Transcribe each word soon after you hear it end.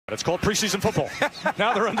It's called preseason football.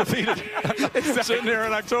 Now they're undefeated. Sitting there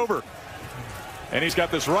in October. And he's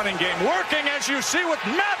got this running game working, as you see, with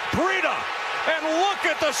Matt Breida. And look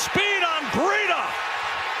at the speed on Breida.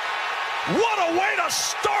 What a way to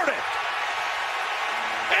start it.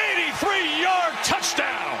 83-yard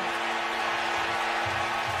touchdown.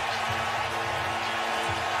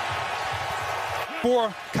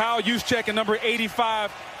 For Kyle Juszczyk and number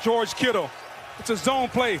 85, George Kittle. It's a zone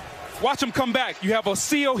play. Watch him come back. You have a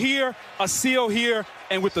seal here,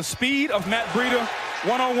 and with the speed of Matt Breida,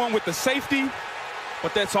 one-on-one with the safety,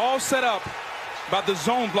 but that's all set up by the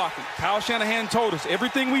zone blocking. Kyle Shanahan told us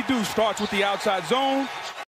everything we do starts with the outside zone.